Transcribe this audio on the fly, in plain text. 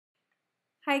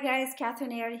Hi guys,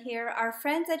 Catherine Ayer here. Our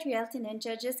friends at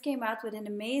RealtyNinja just came out with an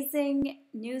amazing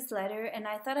newsletter and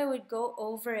I thought I would go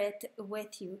over it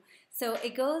with you. So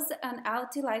it goes on how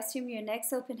to live stream your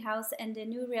next open house and the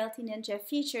new RealtyNinja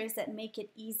features that make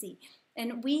it easy.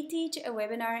 And we teach a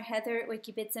webinar, Heather, we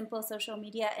keep it simple, social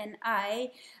media, and I,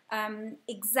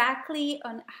 exactly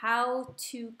on how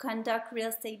to conduct real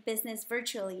estate business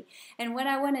virtually. And what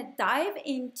I want to dive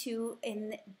into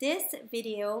in this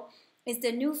video is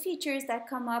the new features that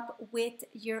come up with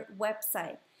your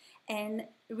website. And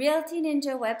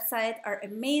RealtyNinja website are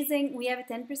amazing. We have a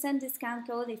 10% discount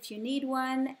code if you need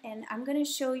one, and I'm going to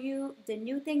show you the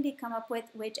new thing they come up with,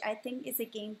 which I think is a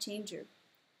game changer.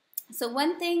 So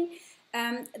one thing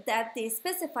that they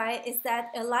specify is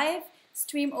that a live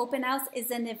stream open house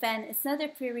is an event. It's not a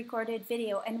pre-recorded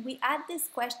video. And we add this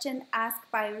question asked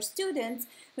by our students,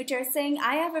 which are saying,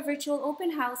 I have a virtual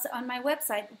open house on my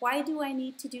website. Why do I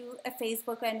need to do a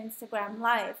Facebook and Instagram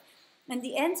live? And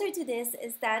the answer to this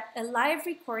is that a live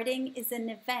recording is an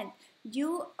event.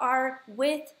 You are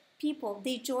with people.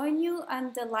 They join you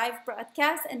on the live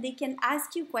broadcast and they can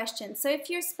ask you questions. So if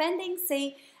you're spending,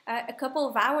 say, a couple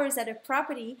of hours at a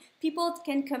property, people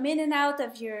can come in and out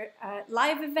of your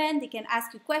live event. They can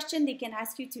ask you questions. They can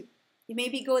ask you to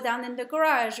maybe go down in the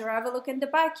garage or have a look in the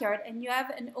backyard, and you have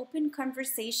an open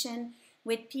conversation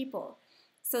with people.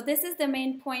 So this is the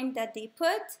main point that they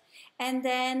put. And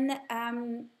then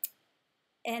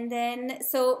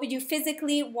so you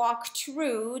physically walk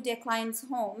through the client's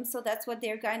home. So that's what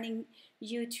they're guiding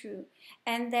you through.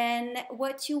 And then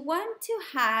what you want to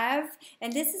have,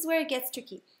 and this is where it gets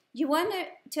tricky, you want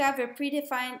to have a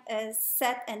predefined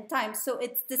set and time. So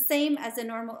it's the same as a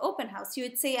normal open house. You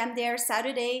would say, I'm there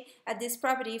Saturday at this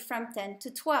property from 10 to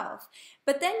 12.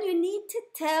 But then you need to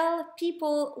tell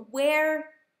people where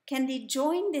can they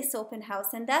join this open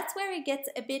house, and that's where it gets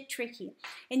a bit tricky.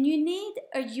 And you need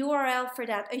a URL for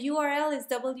that. A URL is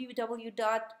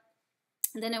www.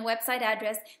 then a website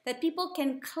address that people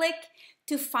can click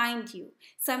to find you.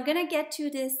 So I'm gonna get to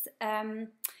this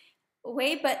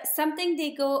way, but something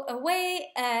they go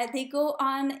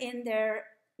on in their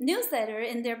newsletter,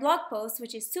 in their blog post,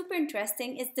 which is super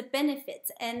interesting, is the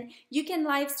benefits. And you can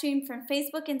live stream from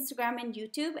Facebook, Instagram, and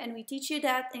YouTube, and we teach you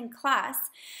that in class.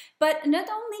 But not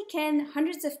only can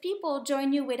hundreds of people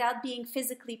join you without being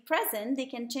physically present, they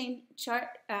can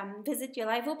visit your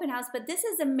live open house, but this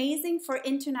is amazing for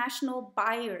international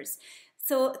buyers.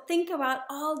 So think about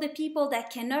all the people that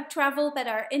cannot travel but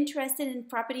are interested in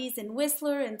properties in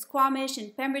Whistler and Squamish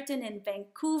and Pemberton and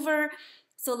Vancouver.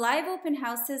 So live open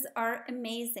houses are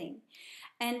amazing.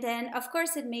 And then, of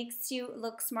course, it makes you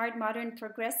look smart, modern,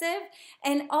 progressive.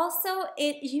 And also,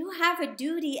 you have a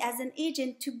duty as an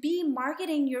agent to be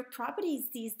marketing your properties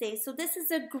these days. So this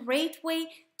is a great way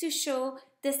to show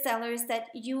the sellers that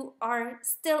you are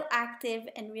still active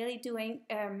and really doing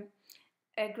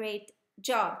a great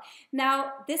job.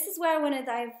 Now, this is where I want to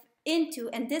dive into,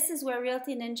 and this is where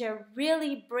RealtyNinja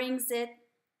really brings it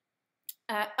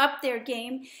up their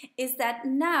game, is that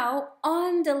now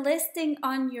on the listing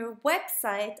on your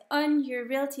website, on your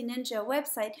RealtyNinja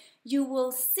website, you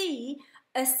will see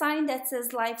a sign that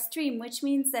says live stream, which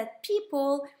means that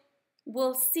people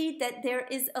will see that there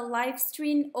is a live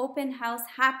stream open house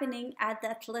happening at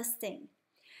that listing.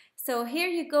 So here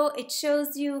you go, it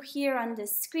shows you here on the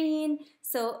screen.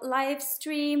 So live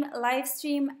stream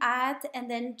at, and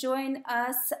then join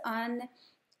us on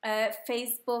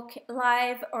Facebook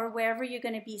Live or wherever you're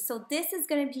going to be. So this is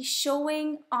going to be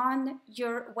showing on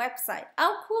your website.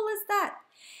 How cool is that?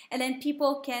 And then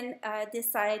people can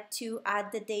decide to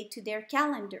add the date to their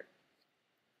calendar.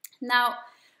 Now,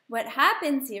 what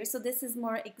happens here, so this is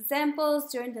more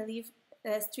examples during the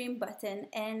live stream button.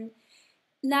 And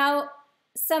now,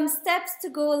 some steps to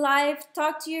go live.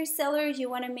 Talk to your seller. You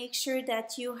want to make sure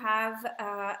that you have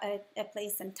a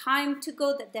place and time to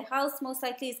go, that the house most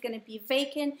likely is going to be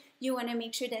vacant. You want to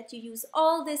make sure that you use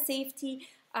all the safety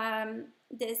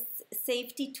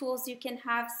tools you can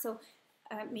have. So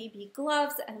maybe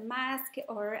gloves, a mask,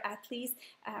 or at least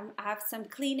have some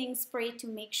cleaning spray to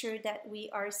make sure that we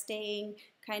are staying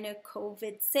kind of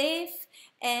COVID safe.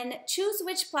 And choose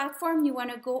which platform you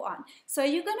want to go on. So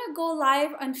you're going to go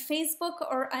live on Facebook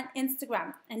or on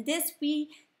Instagram. And this, we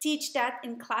teach that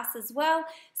in class as well.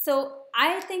 So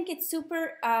I think it's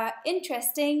super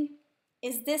interesting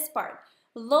is this part.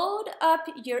 Load up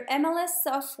your MLS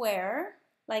software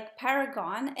like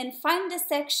Paragon and find the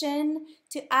section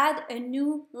to add a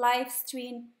new live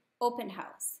stream open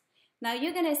house. Now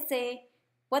you're gonna say,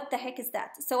 what the heck is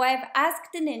that? So I've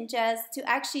asked the ninjas to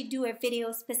actually do a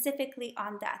video specifically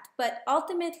on that. But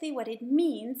ultimately what it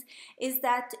means is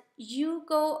that you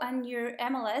go on your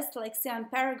MLS, like say on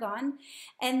Paragon,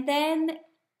 and then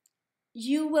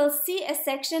you will see a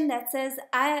section that says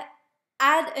add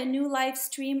a new live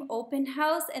stream open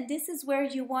house, and this is where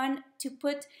you want to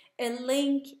put a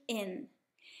link in.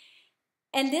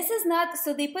 And this is not,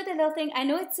 so they put a little thing, I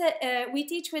know it's we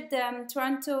teach with the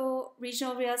Toronto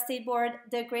Regional Real Estate Board,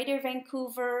 the Greater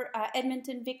Vancouver,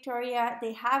 Edmonton, Victoria,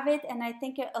 they have it, and I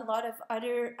think a lot of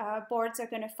other boards are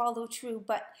going to follow through.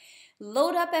 But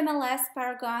load up MLS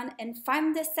Paragon and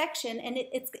find the section, and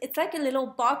it's like a little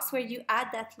box where you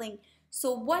add that link.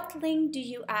 So what link do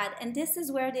you add? And this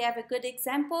is where they have a good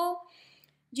example.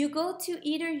 You go to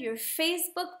either your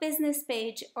Facebook business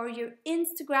page or your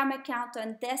Instagram account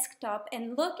on desktop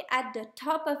and look at the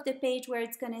top of the page where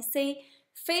it's going to say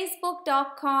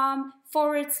facebook.com/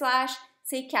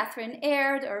 say Catherine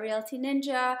Aird or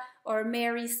RealtyNinja or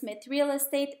Mary Smith Real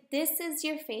Estate. This is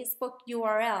your Facebook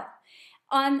URL.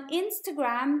 On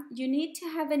Instagram, you need to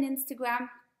have an Instagram.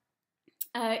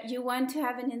 You want to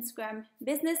have an Instagram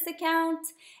business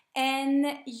account,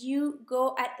 and you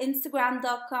go at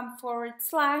instagram.com/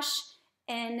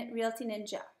 and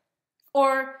RealtyNinja,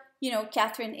 or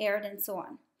Catherine Aird and so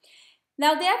on.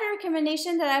 Now the other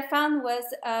recommendation that I found was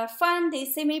fun. They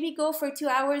say maybe go for 2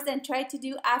 hours and try to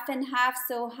do half and half,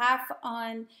 so half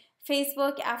on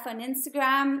Facebook, half on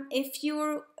Instagram. If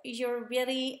you're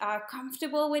really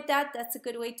comfortable with that, that's a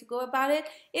good way to go about it.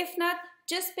 If not,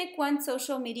 just pick one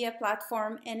social media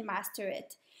platform and master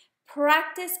it.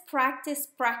 Practice, practice,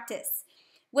 practice.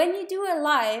 When you do a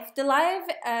live, the live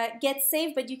gets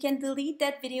saved, but you can delete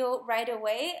that video right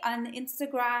away. On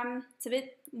Instagram, it's a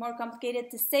bit more complicated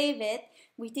to save it.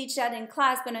 We teach that in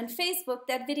class, but on Facebook,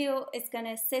 that video is going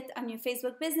to sit on your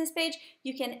Facebook business page.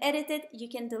 You can edit it, you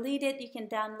can delete it, you can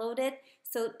download it.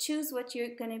 So choose what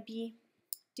you're going to be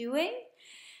doing.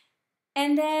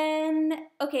 And then,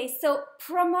 okay, so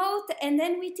promote, and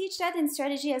then we teach that in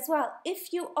strategy as well.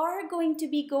 If you are going to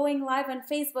be going live on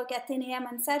Facebook at 10 a.m.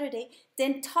 on Saturday,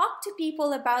 then talk to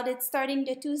people about it starting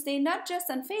the Tuesday, not just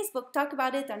on Facebook. Talk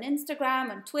about it on Instagram,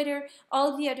 on Twitter,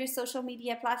 all the other social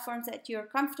media platforms that you're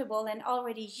comfortable and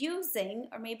already using,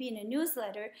 or maybe in a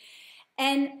newsletter.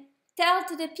 And tell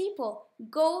to the people,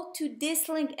 go to this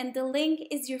link, and the link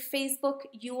is your Facebook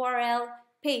URL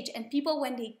page, and people,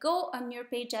 when they go on your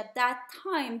page at that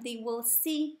time, they will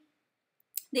see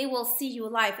you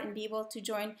live and be able to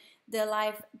join the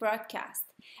live broadcast.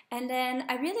 And then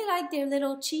I really like their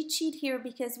little cheat sheet here,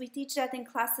 because we teach that in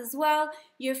class as well.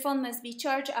 Your phone must be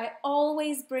charged. I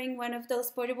always bring one of those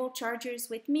portable chargers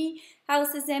with me.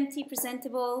 House is empty,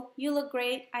 presentable, you look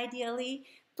great, ideally.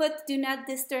 Put do not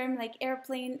disturb, like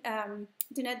airplane,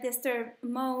 do not disturb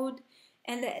mode.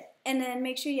 And then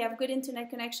make sure you have good internet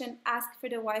connection. Ask for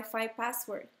the Wi-Fi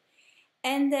password.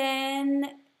 And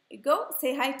then go,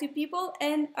 say hi to people,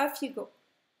 and off you go.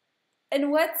 And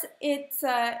once it's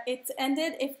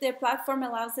ended, if the platform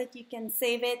allows it, you can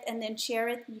save it and then share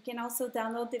it. You can also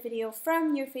download the video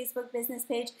from your Facebook business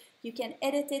page. You can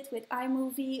edit it with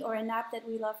iMovie or an app that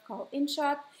we love called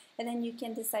InShot. And then you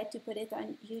can decide to put it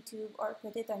on YouTube or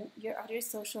put it on your other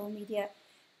social media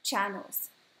channels.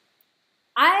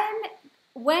 I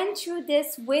went through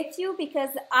this with you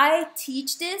because I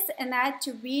teach this and I had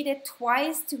to read it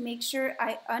twice to make sure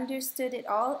I understood it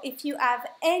all. If you have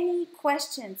any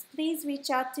questions, please reach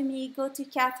out to me. Go to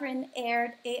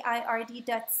CatherineAird,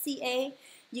 AIRD.ca.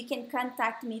 You can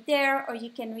contact me there, or you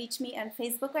can reach me on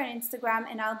Facebook or Instagram,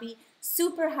 and I'll be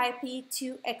super happy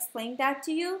to explain that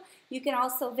to you. You can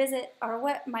also visit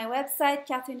my website,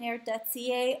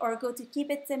 CatherineAird.ca, or go to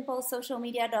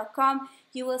keepitsimplesocialmedia.com.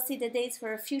 You will see the dates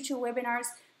for future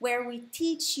webinars where we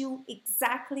teach you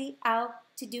exactly how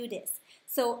to do this.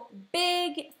 So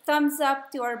big thumbs up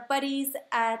to our buddies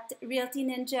at Realty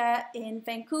Ninja in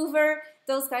Vancouver.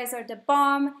 Those guys are the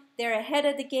bomb. They're ahead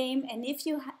of the game. And if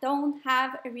you don't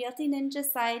have a Realty Ninja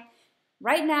site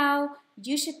right now,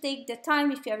 you should take the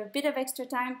time, if you have a bit of extra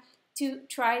time, to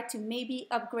try to maybe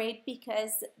upgrade,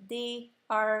 because they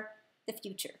are the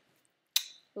future.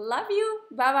 Love you.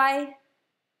 Bye-bye.